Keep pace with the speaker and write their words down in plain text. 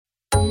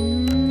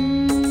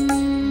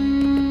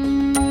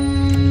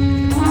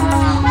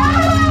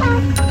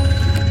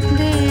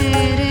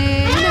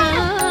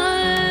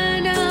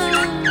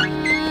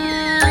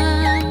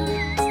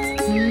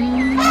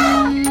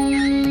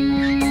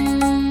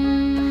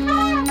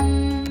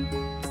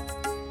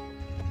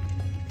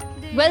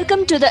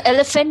Welcome to the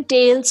Elephant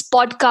Tales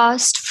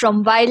podcast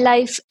from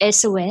Wildlife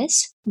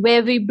SOS,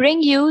 where we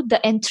bring you the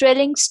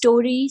enthralling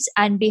stories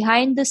and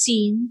behind the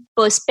scene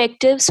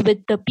perspectives with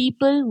the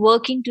people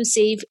working to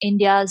save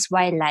India's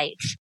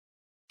wildlife.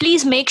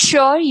 Please make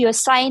sure you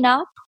sign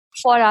up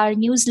for our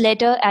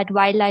newsletter at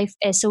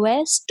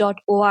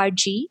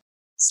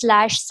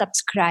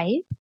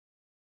wildlifesos.org/subscribe.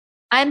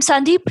 I'm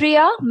Sandeep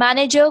Priya,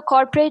 Manager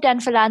Corporate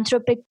and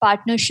Philanthropic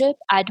Partnership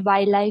at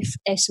Wildlife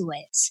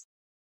SOS.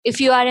 If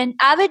you are an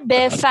avid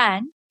bear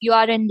fan, you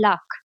are in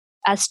luck,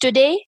 as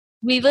today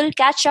we will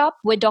catch up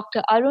with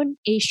Dr. Arun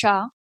A.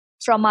 Shah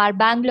from our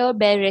Bangalore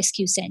Bear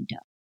Rescue Center.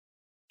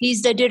 He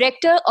is the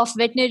Director of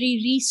Veterinary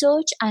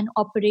Research and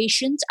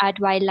Operations at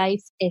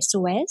Wildlife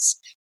SOS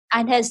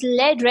and has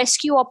led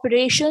rescue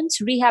operations,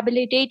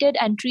 rehabilitated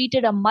and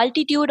treated a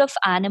multitude of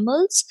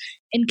animals,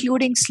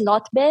 including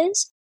sloth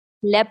bears,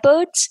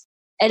 leopards,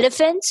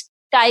 elephants,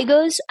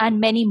 tigers, and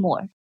many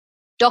more.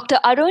 Dr.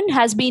 Arun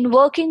has been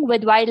working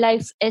with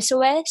Wildlife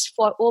SOS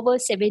for over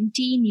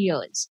 17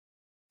 years,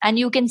 and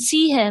you can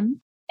see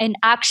him in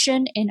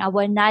action in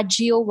our Nat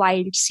Geo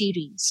Wild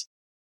series.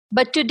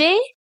 But today,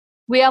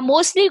 we are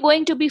mostly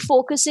going to be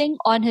focusing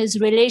on his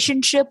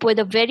relationship with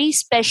a very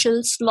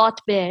special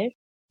sloth bear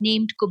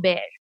named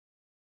Kuber.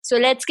 So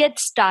let's get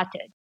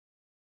started.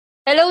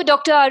 Hello,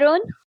 Dr.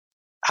 Arun.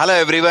 Hello,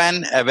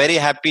 everyone. A very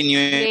happy new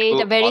year. Great,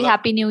 a very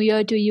happy new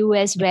year to you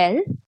as well.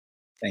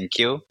 Thank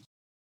you.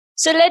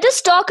 So let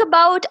us talk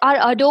about our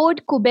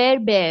adored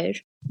Kuber bear.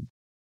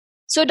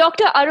 So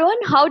Dr. Arun,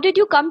 how did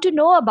you come to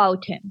know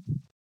about him?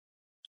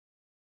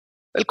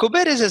 Well,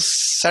 Kuber is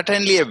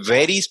certainly a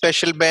very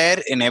special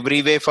bear in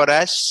every way for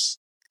us.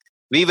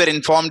 We were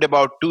informed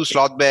about two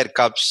sloth bear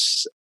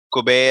cubs,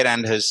 Kuber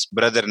and his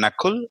brother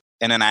Nakul,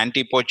 in an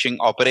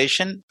anti-poaching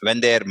operation when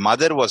their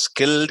mother was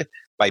killed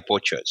by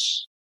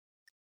poachers.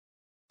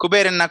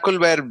 Kuber and Nakul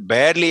were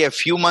barely a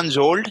few months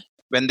old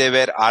when they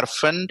were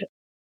orphaned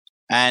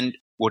and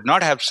would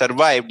not have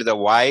survived the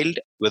wild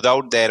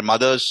without their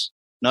mother's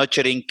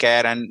nurturing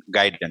care and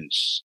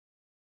guidance.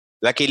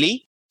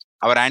 Luckily,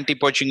 our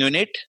anti-poaching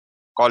unit,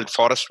 called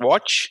Forest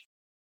Watch,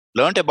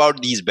 learnt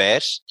about these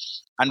bears,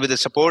 and with the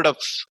support of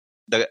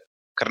the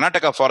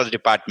Karnataka Forest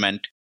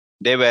Department,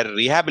 they were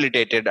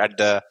rehabilitated at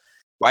the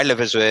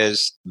Wildlife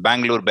SOS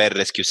Bangalore Bear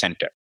Rescue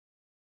Center.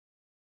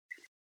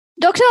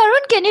 Dr.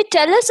 Arun, can you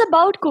tell us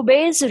about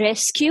Kuber's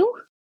rescue?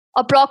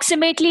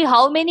 Approximately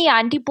how many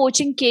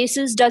anti-poaching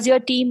cases does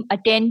your team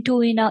attend to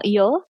in a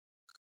year?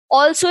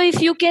 Also,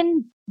 if you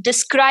can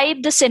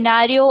describe the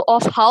scenario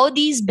of how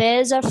these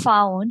bears are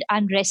found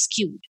and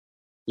rescued.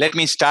 Let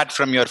me start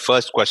from your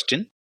first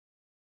question.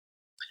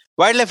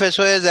 Wildlife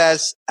SOS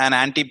has an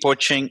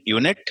anti-poaching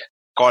unit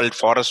called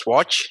Forest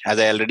Watch, as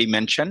I already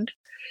mentioned.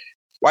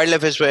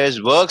 Wildlife SOS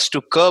works to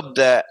curb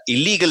the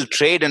illegal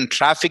trade and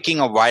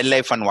trafficking of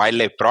wildlife and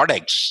wildlife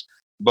products,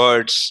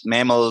 birds,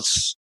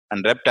 mammals,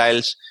 and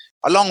reptiles,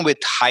 along with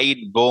hide,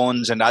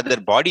 bones, and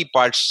other body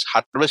parts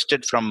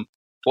harvested from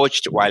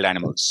poached wild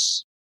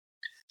animals.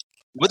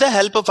 With the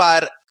help of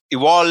our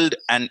evolved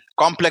and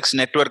complex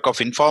network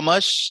of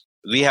informers,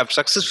 we have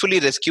successfully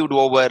rescued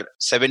over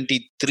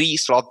 73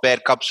 sloth bear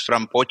cubs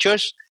from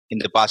poachers in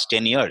the past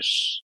 10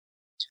 years.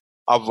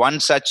 Of one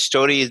such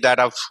story is that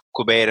of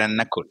Kuber and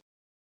Nakul,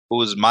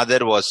 whose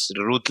mother was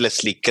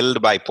ruthlessly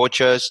killed by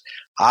poachers,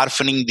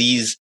 orphaning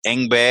these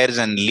young bears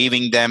and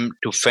leaving them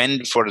to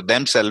fend for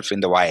themselves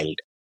in the wild.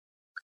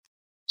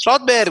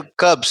 Sloth bear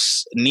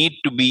cubs need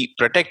to be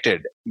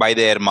protected by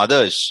their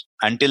mothers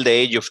until the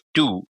age of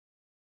 2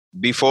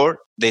 before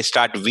they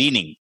start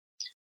weaning.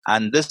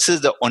 And this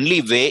is the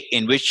only way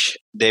in which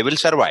they will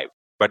survive.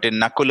 But in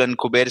Nakul and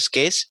Kuber's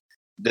case,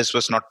 this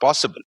was not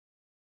possible.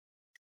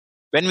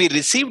 When we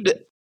received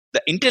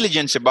the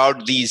intelligence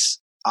about these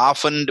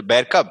orphaned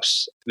bear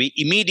cubs, we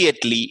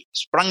immediately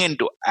sprung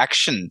into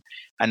action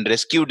and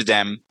rescued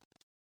them,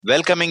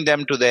 welcoming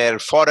them to their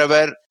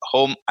forever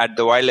home at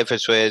the Wildlife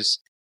SOS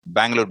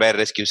Bangalore Bear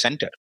Rescue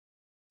Center.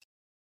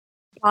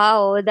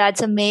 Wow,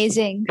 that's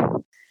amazing.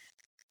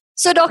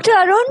 So, Dr.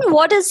 Arun,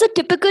 what is the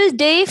typical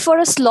day for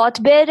a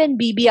sloth bear in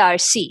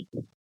BBRC?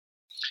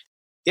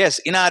 Yes,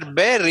 in our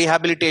bear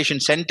rehabilitation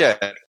center,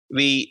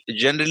 we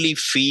generally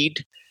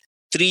feed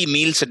 3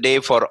 meals a day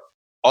for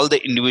all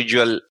the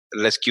individual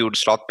rescued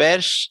sloth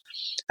bears.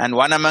 And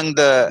one among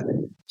the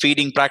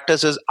feeding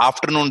practices,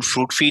 afternoon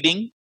fruit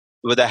feeding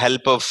with the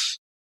help of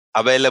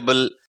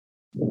available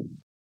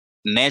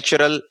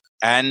natural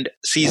and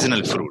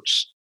seasonal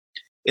fruits.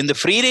 In the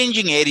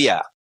free-ranging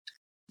area,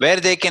 where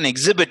they can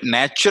exhibit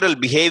natural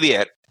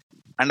behavior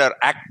and are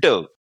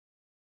active,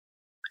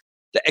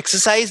 the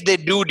exercise they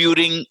do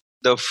during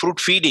the fruit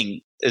feeding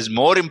is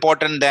more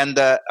important than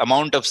the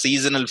amount of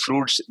seasonal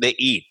fruits they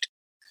eat.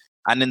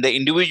 And in the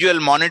individual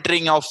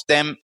monitoring of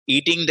them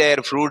eating their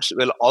fruits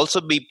will also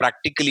be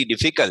practically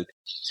difficult.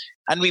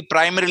 And we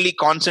primarily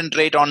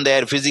concentrate on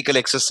their physical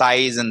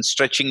exercise and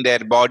stretching their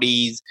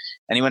bodies,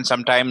 and even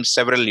sometimes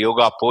several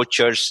yoga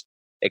postures,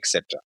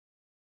 etc.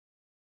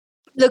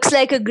 Looks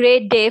like a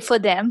great day for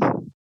them.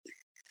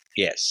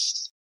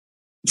 Yes.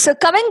 So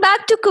coming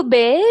back to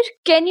Kuber,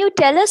 can you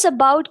tell us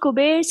about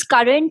Kuber's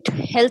current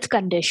health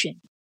condition?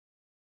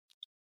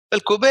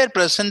 Well, Kuber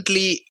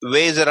presently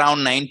weighs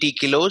around 90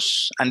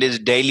 kilos and his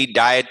daily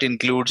diet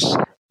includes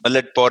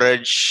millet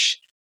porridge,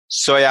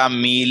 soya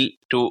meal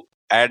to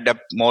add up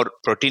more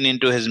protein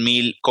into his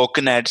meal,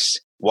 coconuts,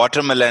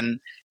 watermelon,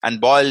 and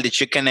boiled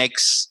chicken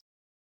eggs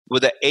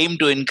with the aim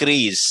to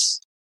increase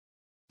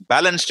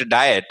balanced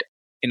diet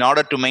in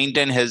order to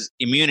maintain his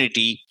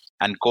immunity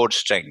and core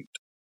strength.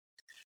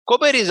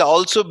 Kuber is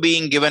also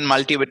being given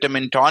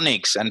multivitamin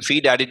tonics and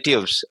feed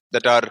additives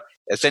that are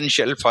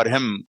essential for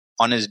him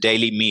on his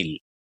daily meal.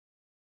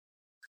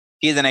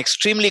 He is an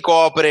extremely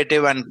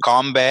cooperative and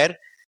calm bear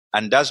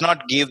and does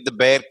not give the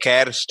bear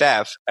care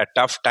staff a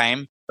tough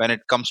time when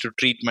it comes to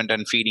treatment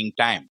and feeding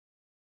time.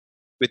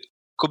 With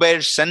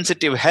Kuber's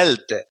sensitive health,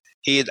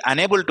 he is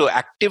unable to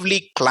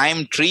actively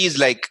climb trees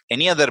like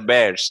any other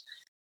bears,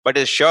 but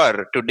is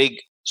sure to dig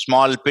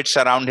small pits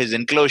around his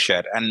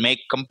enclosure and make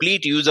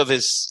complete use of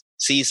his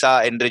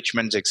seesaw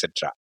enrichments,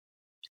 etc.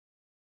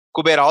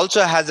 Kuber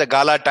also has a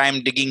gala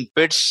time digging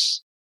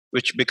pits,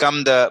 which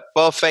become the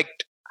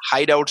perfect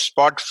hideout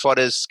spot for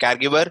his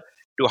caregiver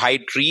to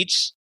hide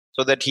treats,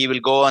 so that he will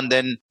go and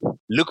then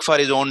look for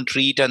his own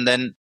treat and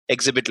then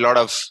exhibit a lot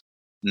of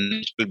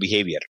natural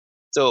behavior.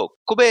 So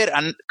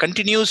Kuber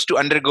continues to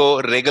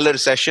undergo regular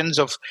sessions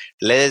of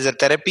laser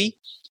therapy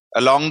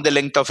along the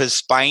length of his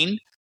spine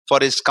for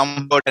his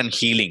comfort and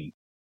healing.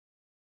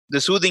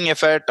 The soothing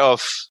effect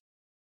of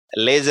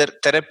laser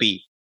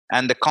therapy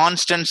and the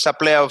constant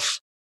supply of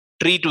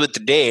treat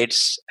with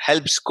dates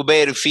helps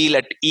Kuber feel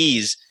at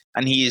ease,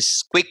 and he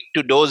is quick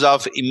to doze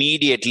off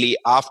immediately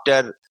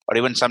after or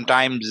even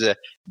sometimes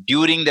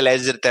during the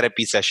laser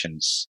therapy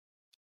sessions.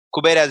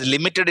 Kuber has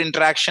limited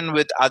interaction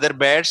with other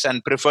bears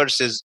and prefers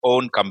his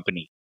own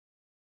company.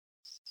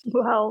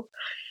 Wow.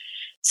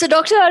 So,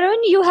 Dr. Arun,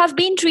 you have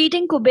been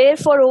treating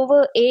Kuber for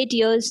over 8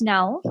 years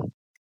now.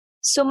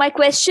 So, my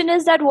question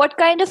is that what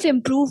kind of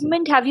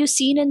improvement have you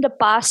seen in the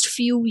past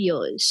few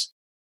years?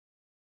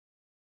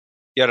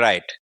 You're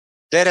right.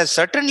 There has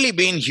certainly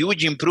been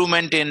huge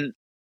improvement in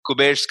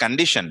Kuber's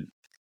condition,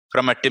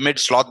 from a timid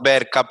sloth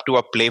bear cub to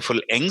a playful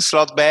young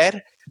sloth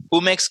bear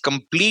who makes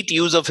complete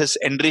use of his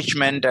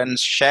enrichment and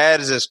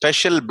shares a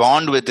special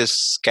bond with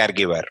his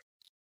caregiver.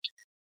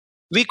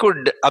 We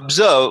could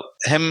observe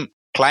him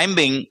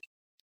climbing,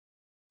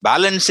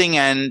 balancing,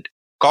 and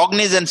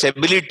cognizance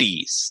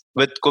abilities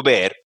with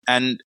Kuber,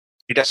 and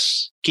it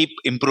has keep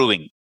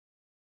improving.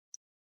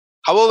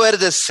 However,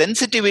 the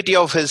sensitivity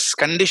of his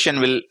condition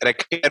will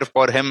require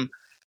for him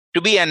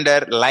to be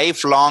under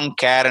lifelong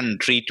care and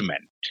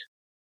treatment.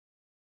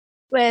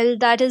 Well,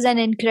 that is an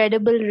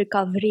incredible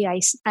recovery,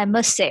 I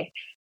must say.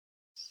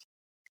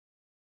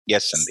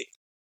 Yes, Sandeep.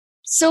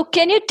 So,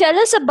 can you tell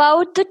us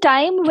about the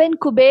time when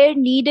Kuber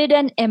needed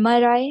an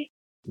MRI?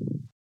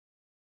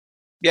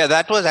 Yeah,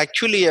 that was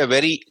actually a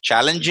very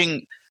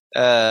challenging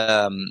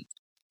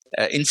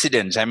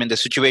incident. I mean, the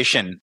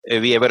situation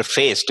we ever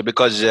faced,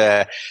 because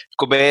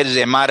Kuber's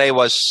MRI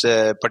was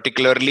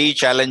particularly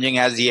challenging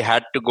as he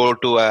had to go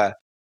to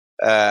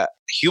a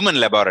human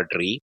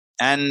laboratory.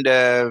 And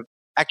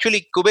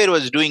actually, Kuber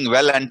was doing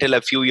well until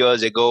a few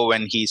years ago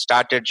when he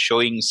started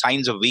showing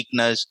signs of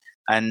weakness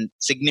and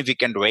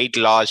significant weight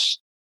loss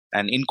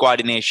and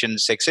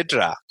incoordinations,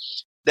 etc.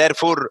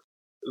 Therefore,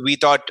 we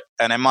thought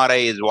an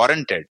MRI is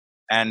warranted,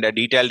 and a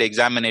detailed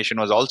examination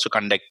was also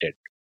conducted.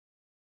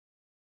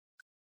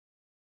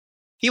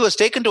 He was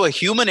taken to a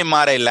human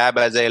MRI lab,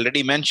 as I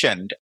already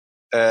mentioned,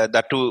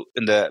 that too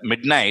in the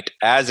midnight,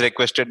 as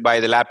requested by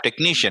the lab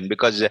technician,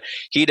 because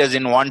he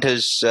doesn't want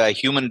his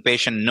human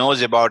patient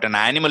knows about an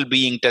animal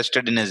being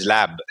tested in his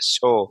lab.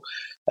 So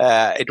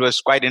it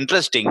was quite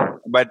interesting,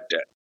 but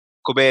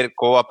Kuber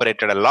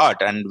cooperated a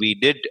lot, and we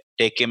did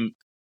take him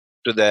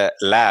to the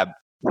lab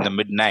in the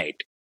midnight.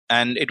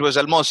 And it was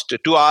almost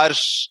 2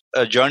 hours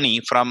journey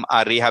from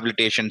our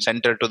rehabilitation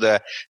center to the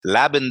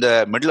lab in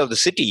the middle of the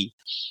city.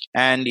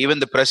 And even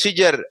the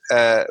procedure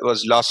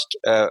was lost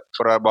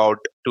for about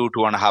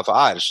 2.5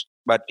 hours.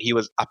 But he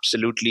was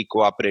absolutely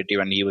cooperative,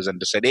 and he was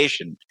under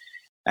sedation.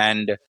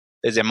 And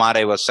his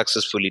MRI was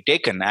successfully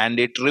taken, and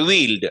it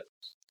revealed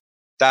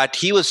that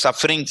he was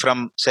suffering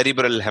from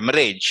cerebral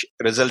hemorrhage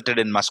resulted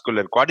in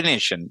muscular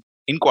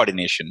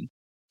incoordination.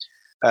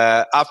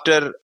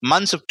 After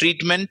months of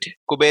treatment,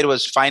 Kuber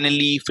was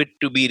finally fit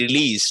to be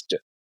released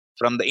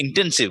from the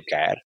intensive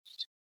care.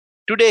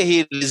 Today,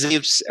 he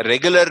receives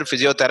regular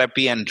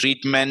physiotherapy and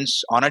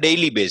treatments on a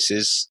daily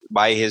basis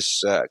by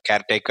his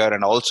caretaker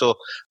and also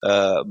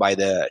by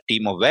the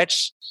team of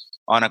vets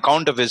on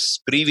account of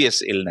his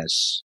previous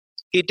illness.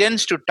 He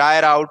tends to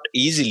tire out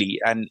easily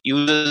and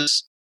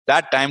uses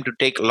that time to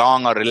take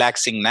long or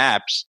relaxing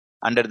naps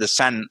under the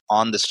sun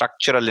on the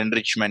structural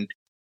enrichment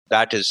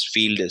that his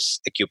field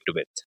is equipped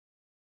with.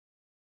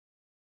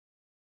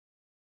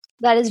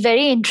 That is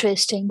very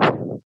interesting.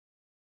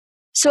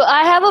 So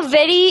I have a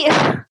very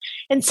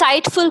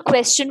insightful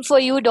question for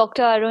you,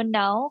 Dr. Arun,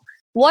 now.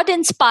 What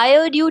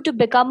inspired you to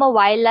become a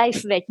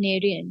wildlife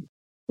veterinarian?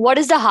 What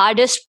is the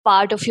hardest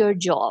part of your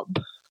job?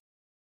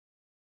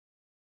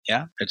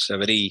 Yeah, it's a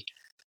very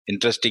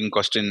interesting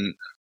question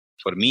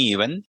for me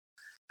even.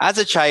 As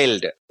a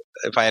child,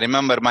 if I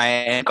remember my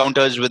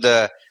encounters with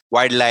the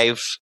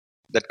wildlife,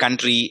 that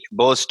country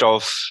boast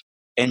of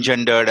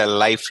engendered a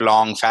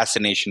lifelong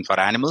fascination for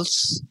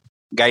animals,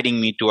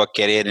 guiding me to a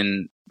career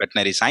in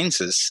veterinary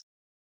sciences.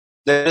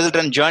 The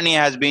resultant journey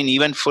has been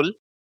eventful,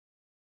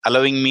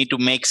 allowing me to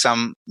make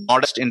some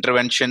modest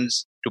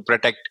interventions to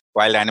protect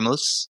wild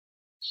animals.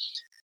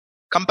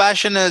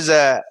 Compassion is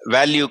a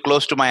value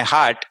close to my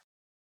heart,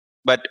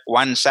 but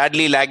one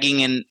sadly lagging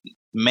in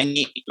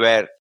many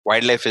where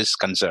wildlife is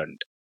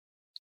concerned.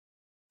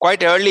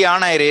 Quite early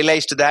on, I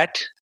realized that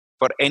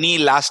for any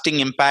lasting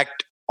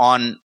impact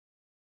on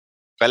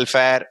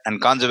welfare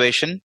and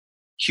conservation,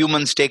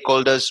 human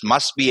stakeholders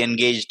must be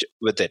engaged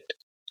with it.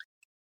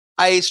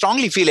 I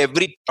strongly feel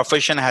every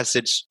profession has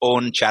its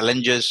own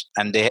challenges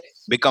and they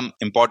become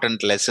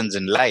important lessons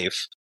in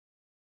life.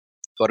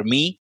 For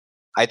me,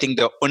 I think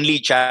the only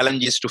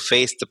challenge is to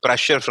face the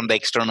pressure from the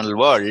external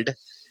world.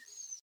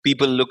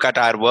 People look at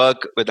our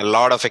work with a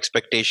lot of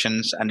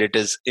expectations, and it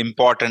is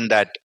important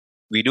that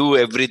we do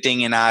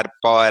everything in our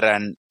power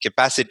and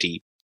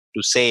capacity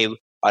to save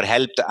or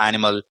help the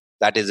animal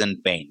that is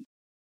in pain.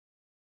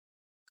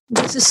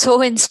 This is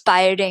so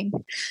inspiring.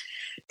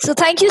 So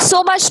thank you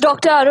so much,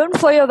 Dr. Arun,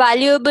 for your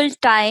valuable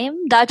time.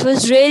 That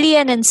was really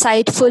an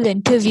insightful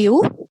interview.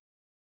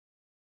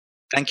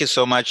 Thank you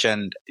so much,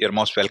 and you're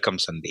most welcome,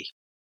 Sandhi.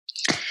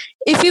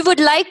 If you would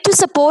like to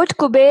support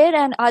Kuber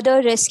and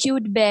other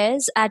rescued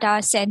bears at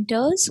our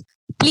centers,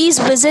 please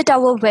visit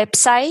our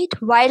website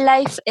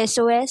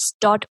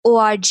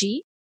wildlifesos.org.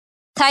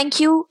 Thank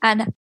you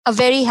and a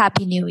very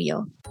happy new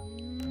year.